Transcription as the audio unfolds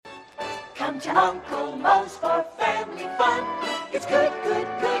Come to Uncle Moe's for family fun. It's good, good,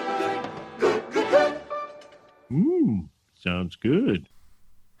 good, good, good, good, good. Sounds good.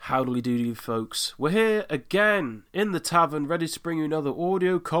 Howdy doody, folks. We're here again in the tavern, ready to bring you another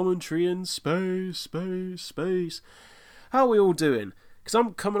audio commentary in space. How are we all doing? Because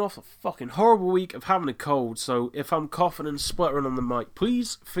I'm coming off a fucking horrible week of having a cold, so if I'm coughing and spluttering on the mic,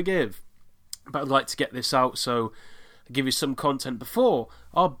 please forgive. But I'd like to get this out, so I'll give you some content before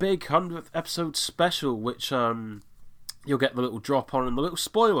our big 100th episode special, which you'll get the little drop on and the little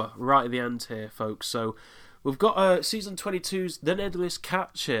spoiler right at the end here, folks. So we've got season 22's The Ned-Liest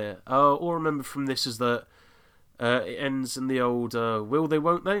catch here. All I remember from this is that it ends in the old will they,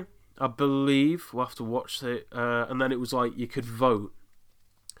 won't they? I believe. We'll have to watch it. And then it was like you could vote.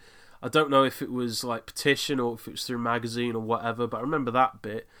 I don't know if it was like petition or if it was through magazine or whatever, but I remember that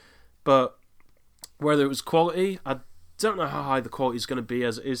bit. But whether it was quality, I don't know how high the quality is going to be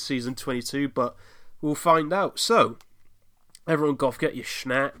as it is season 22, but we'll find out. So, everyone go off, get your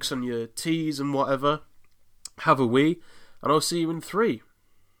snacks and your teas and whatever. Have a wee, and I'll see you in 3.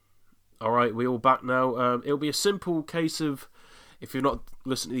 Alright, we're all back now. It'll be a simple case of, if you're not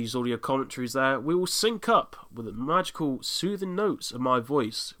listening to these audio commentaries there, we will sync up with the magical soothing notes of my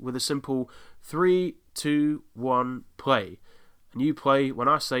voice with a simple 3, 2, 1, play. And you play when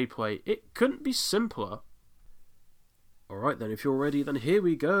I say play. It couldn't be simpler. Alright then, if you're ready, then here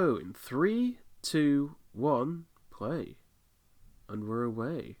we go. In 3, 2, 1, play. And we're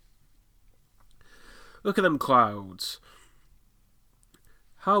away. Look at them clouds.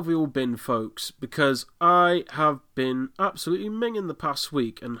 How have we all been, folks? Because I have been absolutely minging the past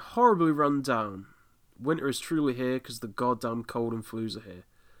week and horribly run down. Winter is truly here because the goddamn cold and flus are here.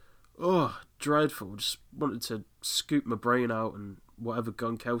 Oh, dreadful. Just wanted to scoop my brain out and whatever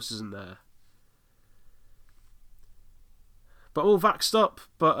gunk else is in there. But all vaxxed up.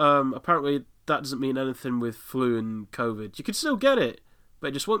 But apparently that doesn't mean anything with flu and COVID. You can still get it, but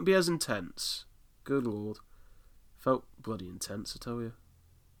it just won't be as intense. Good lord. Felt bloody intense, I tell you.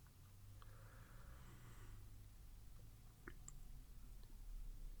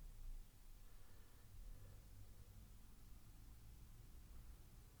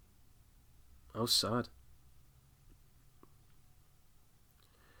 I was sad.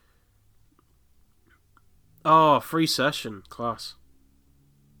 Oh, free session. Class.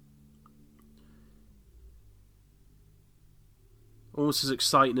 Almost as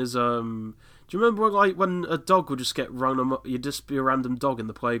exciting as, do you remember when a dog would just get run up, you'd just be a random dog in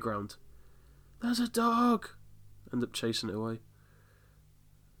the playground? There's a dog! End up chasing it away.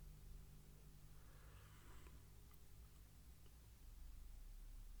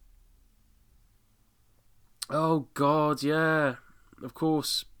 Oh god, yeah. Of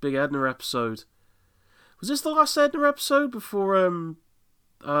course, big Edna episode. Was this the last Edna episode before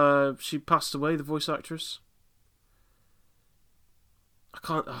she passed away, the voice actress? I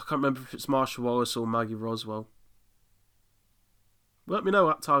can't remember if it's Marsha Wallace or Maggie Roswell. Let me know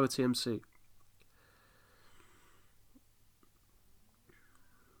at Tyler TMC.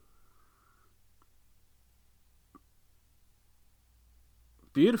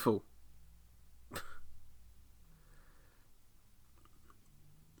 Beautiful.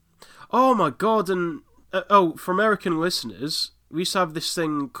 Oh my god, and for American listeners, we used to have this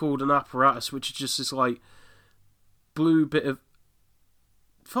thing called an apparatus, which is just this like blue bit of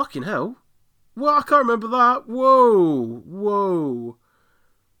fucking hell. Well, I can't remember that. Whoa.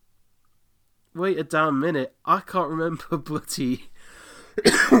 Wait a damn minute. I can't remember bloody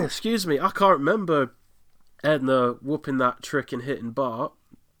excuse me, I can't remember Edna whooping that trick and hitting Bart.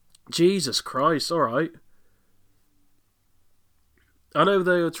 Jesus Christ, alright. I know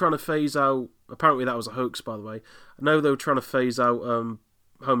they were trying to phase out, apparently that was a hoax, by the way. I know they were trying to phase out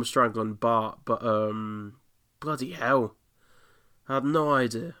Homer strangling Bart, but bloody hell. I had no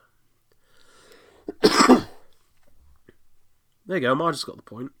idea. There you go, I just got the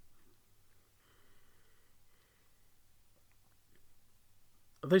point.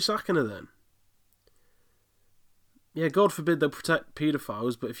 Are they sacking her then? Yeah, God forbid they'll protect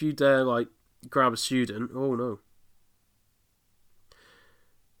paedophiles, but if you dare, like, grab a student, oh no.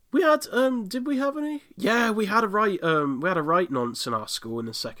 We had, did we have any? Yeah, we had a right nonce in our school, in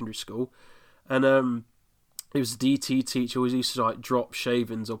the secondary school, and it was the DT teacher who used to like drop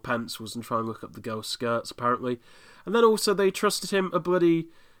shavings or pencils and try and look up the girls' skirts, apparently. And then also they trusted him a bloody,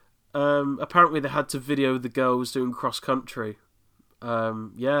 apparently they had to video the girls doing cross country.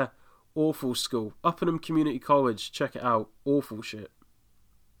 Yeah, awful school. Uppingham Community College, check it out, awful shit.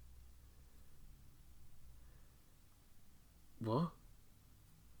 What?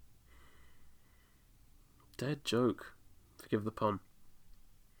 Dead joke. Forgive the pun.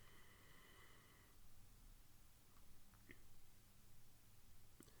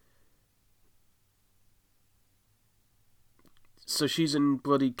 So she's in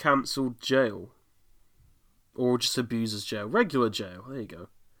bloody cancelled jail. Or just abusers jail. Regular jail. There you go.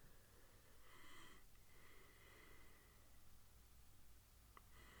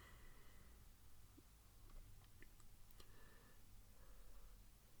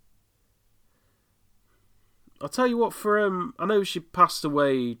 I'll tell you what, I know she passed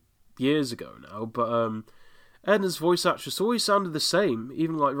away years ago now, but Edna's voice actress always sounded the same,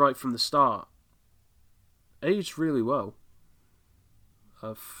 even like right from the start. Aged really well.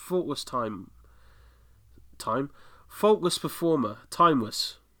 Faultless faultless performer,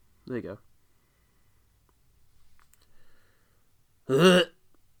 timeless. There you go. Ugh.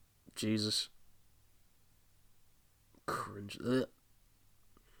 Jesus. Cringe. Ugh.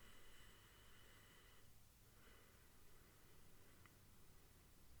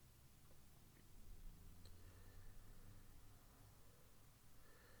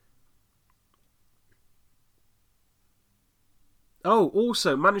 Oh,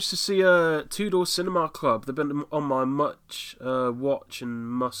 also managed to see a Two-Door Cinema Club. They've been on my much watch and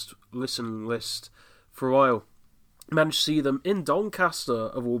must listen list for a while. Managed to see them in Doncaster,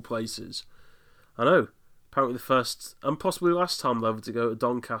 of all places. I know. Apparently the first and possibly last time they'll ever to go to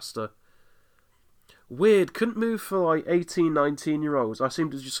Doncaster. Weird. Couldn't move for like 18, 19-year-olds. I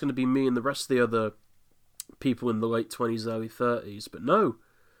assumed it was just going to be me and the rest of the other people in the late 20s, early 30s. But no.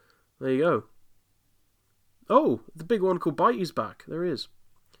 There you go. Oh, the big one called Bitey's back. There he is.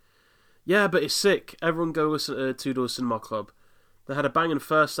 Yeah, but it's sick. Everyone go listen to Two-Door Cinema Club. They had a banging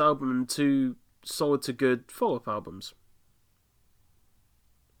first album and 2 solid to good follow-up albums.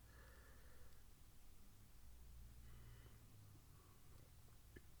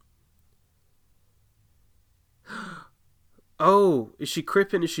 Oh, is she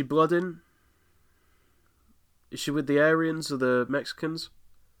cripping? Is she blooding? Is she with the Aryans or the Mexicans?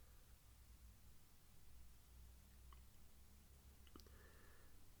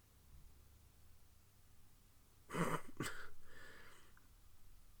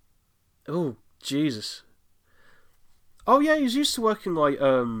 Oh, Jesus. Oh, yeah, he's used to working like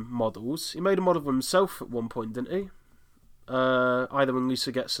models. He made a model of himself at one point, didn't he? Either when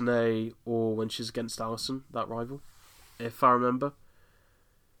Lisa gets an A or when she's against Alison, that rival, if I remember.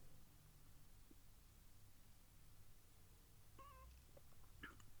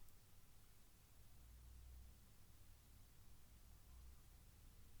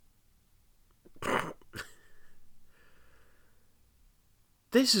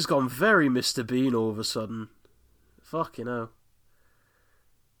 This has gone very Mr. Bean all of a sudden. Fucking hell.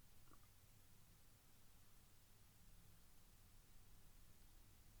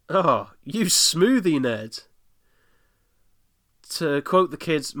 Oh, you smoothie, Ned. To quote the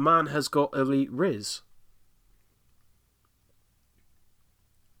kids, man has got elite riz.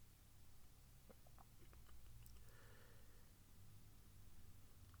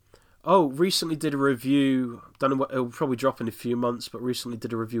 Oh, recently did a review. Don't know what it'll probably drop in a few months, but recently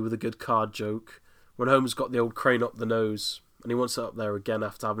did a review with a good card joke. When Homer's got the old crane up the nose, and he wants it up there again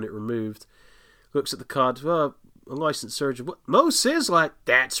after having it removed. Looks at the card. Well, a licensed surgeon. What? Mo says like,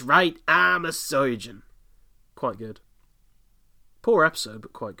 that's right, I'm a surgeon. Quite good. Poor episode,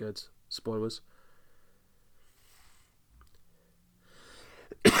 but quite good. Spoilers.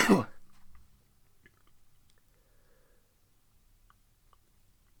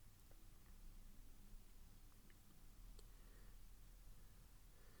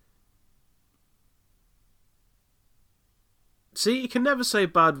 See, you can never say a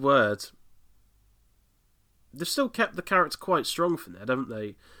bad word. They've still kept the character quite strong for Ned, haven't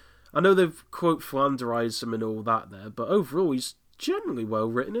they? I know they've, quote, flanderised him and all that there, but overall he's generally well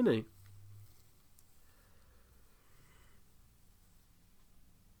written, isn't he?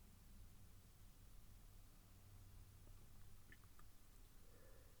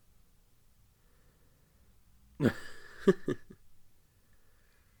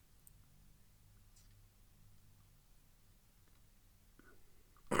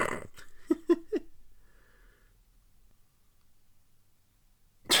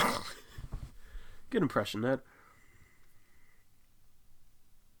 Good impression, Ned.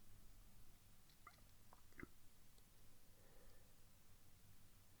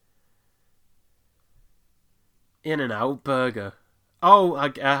 In and Out Burger. Oh,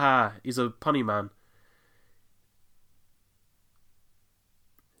 aha, he's a punny man.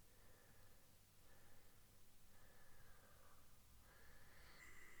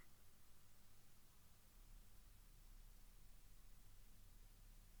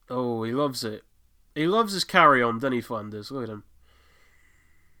 Oh, he loves it. He loves his carry-on, doesn't he, Flanders? Look at him.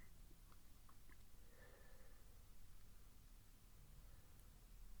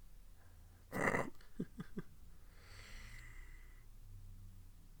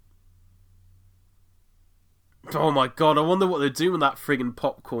 Oh my god, I wonder what they're doing with that friggin'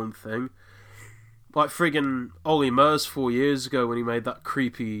 popcorn thing. Like friggin' Ollie Murs 4 years ago when he made that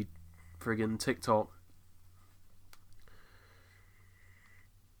creepy friggin' TikTok.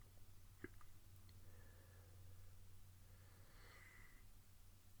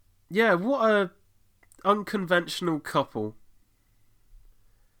 Yeah, what a unconventional couple.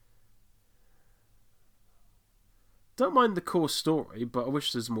 Don't mind the core story, but I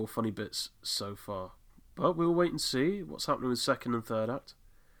wish there's more funny bits so far. But we'll wait and see what's happening with second and third act.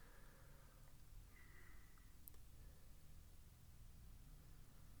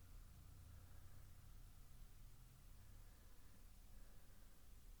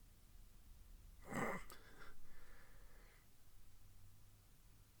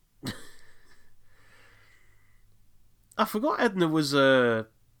 I forgot Edna was a...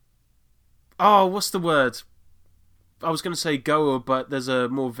 Oh, what's the word? I was going to say goer, but there's a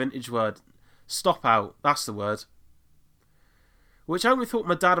more vintage word. Stop out, that's the word. Which I only thought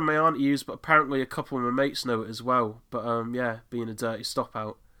my dad and my aunt used, but apparently a couple of my mates know it as well. But yeah, being a dirty stop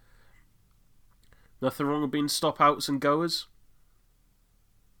out. Nothing wrong with being stop outs and goers.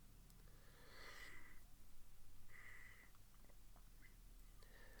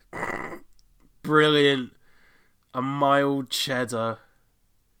 Brilliant. A mild cheddar.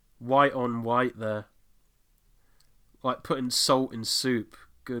 White on white there. Like putting salt in soup.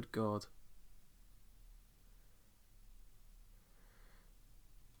 Good God.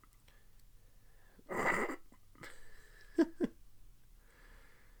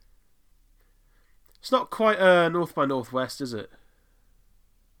 It's not quite North by Northwest, is it?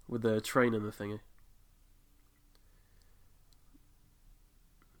 With the train and the thingy.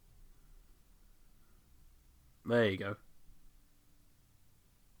 There you go.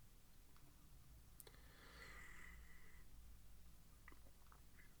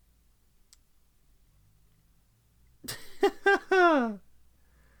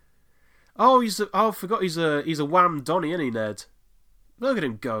 Oh, I forgot he's a wham Donny, isn't he, Ned? Look at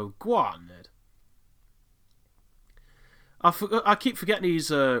him go. Go on, Ned. I keep forgetting he's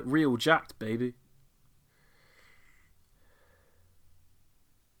real jacked, baby.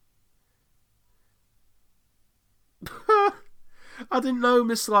 I didn't know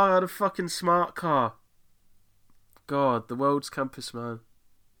Miss Lau had a fucking smart car. God, the world's campus man.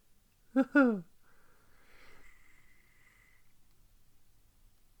 Oh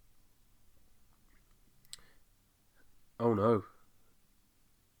no.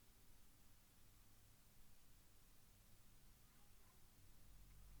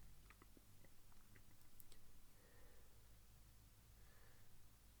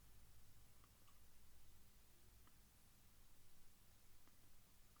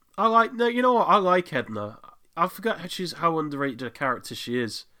 You know what? I like Edna. I forgot how underrated a character she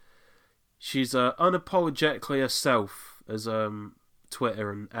is. She's unapologetically herself, as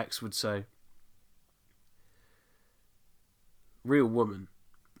Twitter and X would say. Real woman.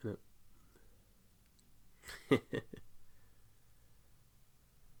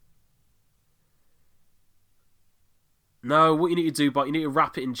 No, what you need to do, but you need to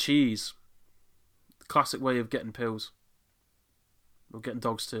wrap it in cheese. The classic way of getting pills. Or getting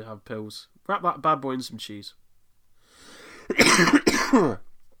dogs to have pills. Wrap that bad boy in some cheese.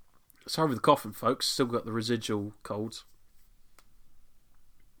 Sorry for the coughing, folks. Still got the residual colds.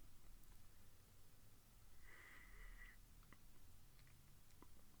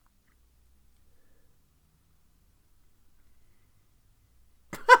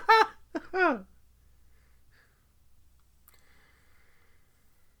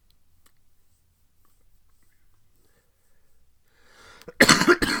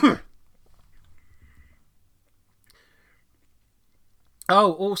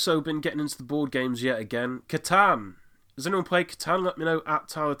 Oh, also been getting into the board games yet again. Catan. Does anyone play Catan? Let me know at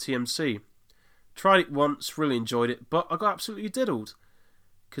Tyler TMC. Tried it once, really enjoyed it, but I got absolutely diddled.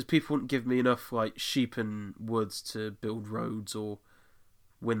 Because people wouldn't give me enough sheep and woods to build roads or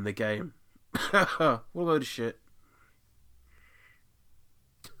win the game. What a load of shit.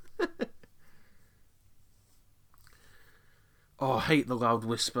 Oh, I hate the loud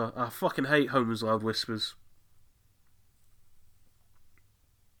whisper. I fucking hate Homer's loud whispers.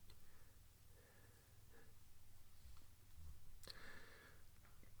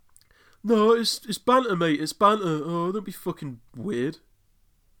 No, it's banter, mate. It's banter. Oh, don't be fucking weird.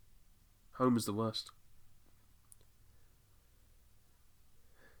 Homer's the worst.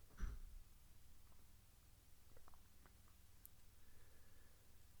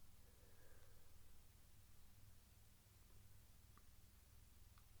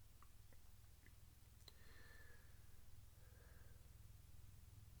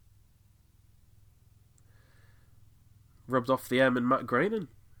 rubbed off the M in Matt Groening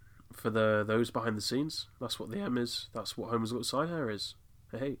for those behind the scenes. That's what the M is. That's what Homer's little side hair is.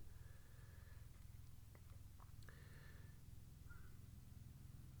 Hey.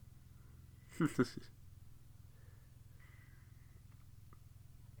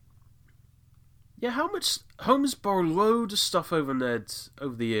 Yeah, how much Homer's borrowed loads of stuff over Ned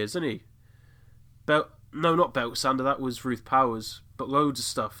over the years, hasn't he? No, not belt sander. That was Ruth Powers, but loads of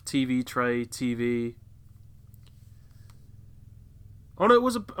stuff. TV tray, TV. Oh no, it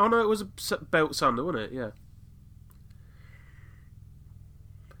was a belt sander, wasn't it? Yeah.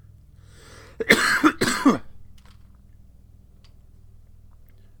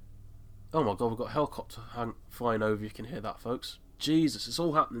 Oh my god, we've got a helicopter flying over. You can hear that, folks. Jesus, it's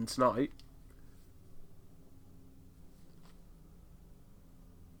all happening tonight.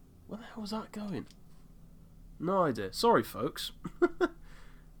 Where the hell was that going? No idea. Sorry, folks.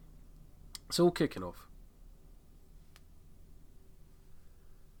 It's all kicking off.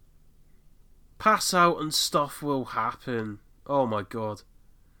 Pass out and stuff will happen. Oh my god.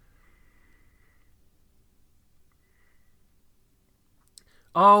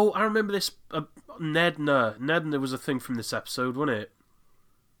 Oh, I remember this. Nedner was a thing from this episode, wasn't it?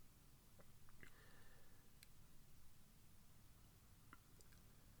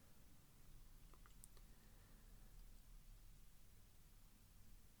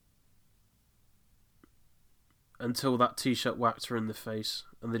 Until that t-shirt whacked her in the face,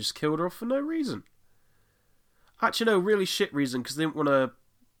 and they just killed her off for no reason. Actually, no, really shit reason, because they didn't want to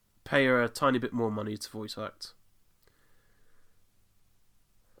pay her a tiny bit more money to voice act.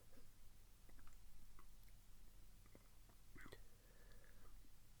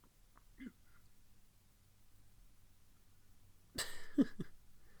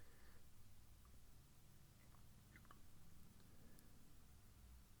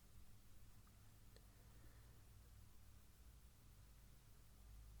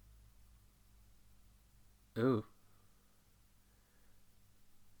 Oh.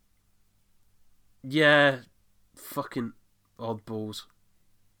 Yeah, fucking oddballs.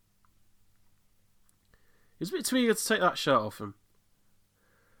 It's a bit too eager to take that shirt off him.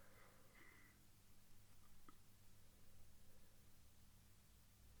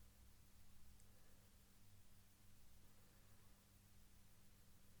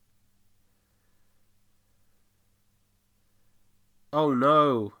 Oh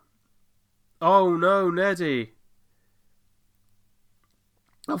no. Oh no, Neddy.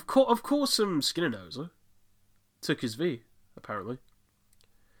 Of course, Skinner knows her. Took his V, apparently.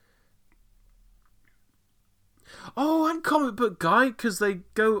 Oh, and comic book guy, because they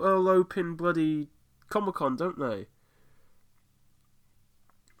go elope in bloody Comic-Con, don't they?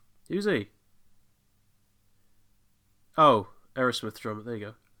 Who's he? Oh, Aerosmith drummer, there you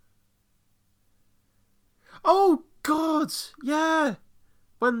go. Oh, God, yeah!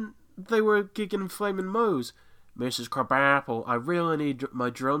 When they were gigging Flamin' Moe's. Mrs. Crabapple, I really need my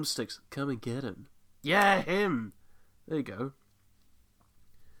drumsticks. Come and get him. Yeah, him! There you go.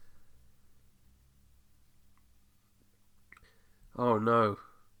 Oh no.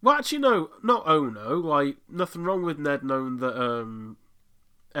 Well, actually, no, not oh no. Like, nothing wrong with Ned knowing that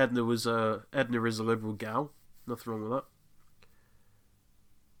Edna is a liberal gal. Nothing wrong with that.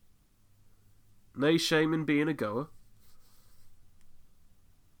 No shame in being a goer.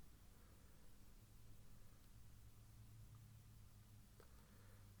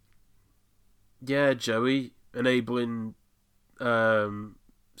 Yeah, Joey enabling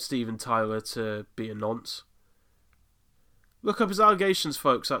Steven Tyler to be a nonce. Look up his allegations,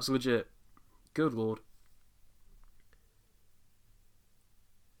 folks. That's legit. Good lord.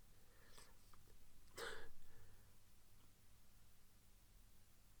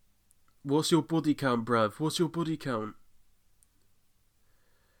 What's your body count, bruv? What's your body count?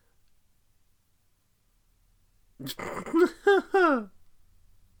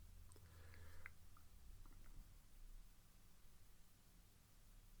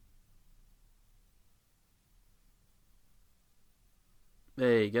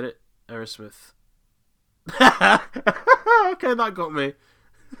 Hey, get it? Aerosmith. Okay, that got me.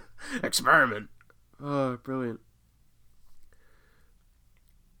 Experiment. Oh, brilliant.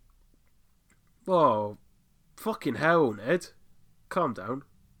 Oh, fucking hell, Ned. Calm down.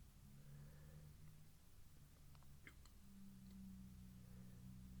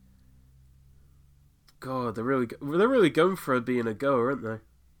 God, they're really going for being a goer, aren't they?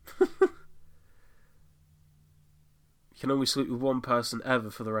 You can only sleep with one person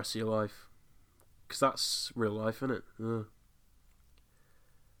ever for the rest of your life. Because that's real life, isn't it? Yeah.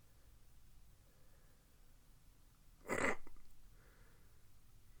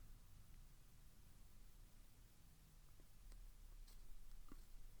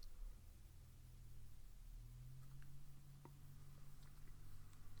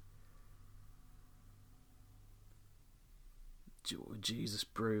 Jesus,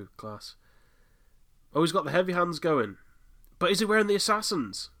 brew, class. Oh, he's got the heavy hands going. But is he wearing the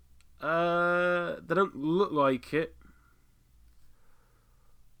assassins? They don't look like it.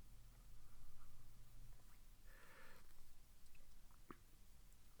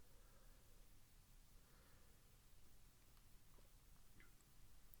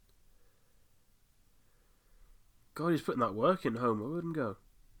 God, he's putting that work in, Homer, wouldn't go.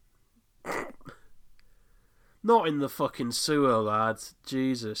 Not in the fucking sewer, lads.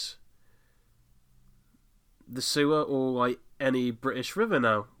 Jesus. The sewer or, like, any British river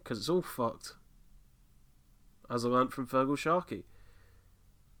now, because it's all fucked. As I learnt from Fergal Sharkey.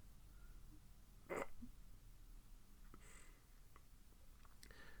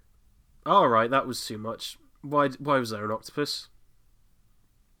 Alright, that was too much. Why was there an octopus?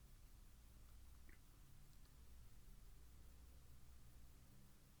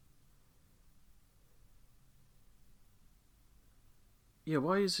 Yeah,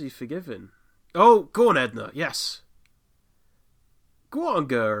 why is he forgiven? Oh, go on, Edna. Yes. Go on,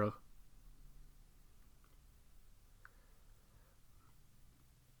 girl.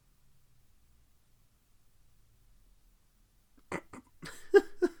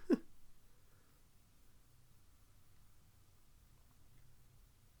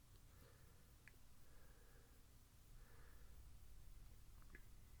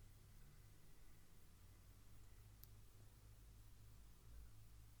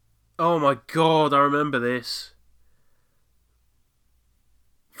 Oh my god, I remember this.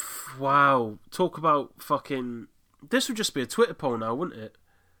 Wow. Talk about fucking... This would just be a Twitter poll now, wouldn't it?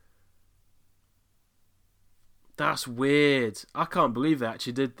 That's weird. I can't believe they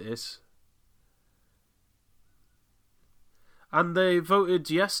actually did this. And they voted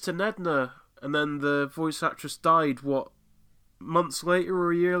yes to Nedna, and then the voice actress died, what, months later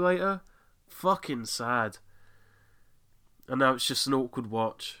or a year later? Fucking sad. And now it's just an awkward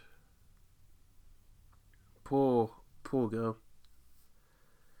watch. Poor girl.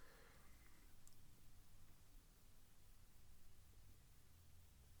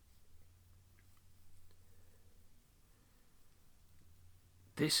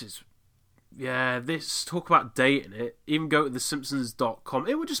 This is... Yeah, this... Talk about dating it. Even go to thesimpsons.com.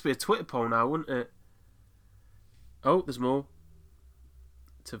 It would just be a Twitter poll now, wouldn't it? Oh, there's more.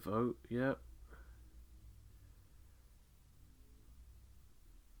 To vote, yeah.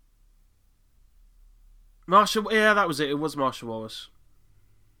 Marsha... Yeah, that was it. It was Marsha Wallace.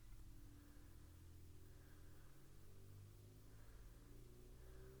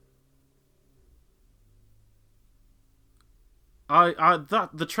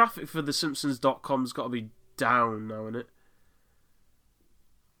 The traffic for thesimpsons.com's got to be down now, isn't it?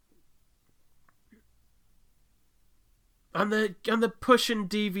 And they're pushing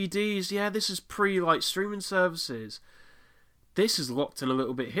DVDs. Yeah, this is pre streaming services. This is locked in a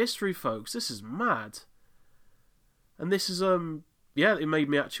little bit of history, folks. This is mad. And this is yeah, it made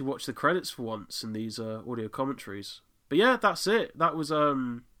me actually watch the credits for once in these audio commentaries. But yeah, that's it. That was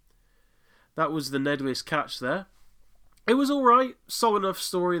the Ned-Liest catch there. It was alright, solid enough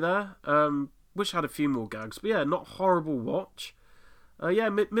story there. Wish I had a few more gags, but yeah, not horrible watch. Yeah,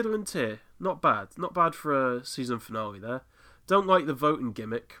 middling tier, not bad for a season finale there. Don't like the voting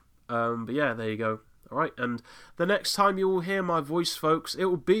gimmick, but yeah, there you go. Alright, and the next time you will hear my voice, folks, it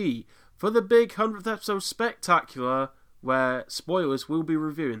will be for the big 100th episode spectacular, where, spoilers, we'll be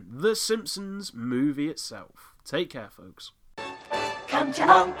reviewing The Simpsons movie itself. Take care, folks. Come to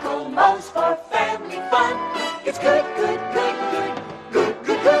Uncle Moe's for family fun. It's good.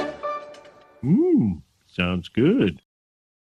 Sounds good.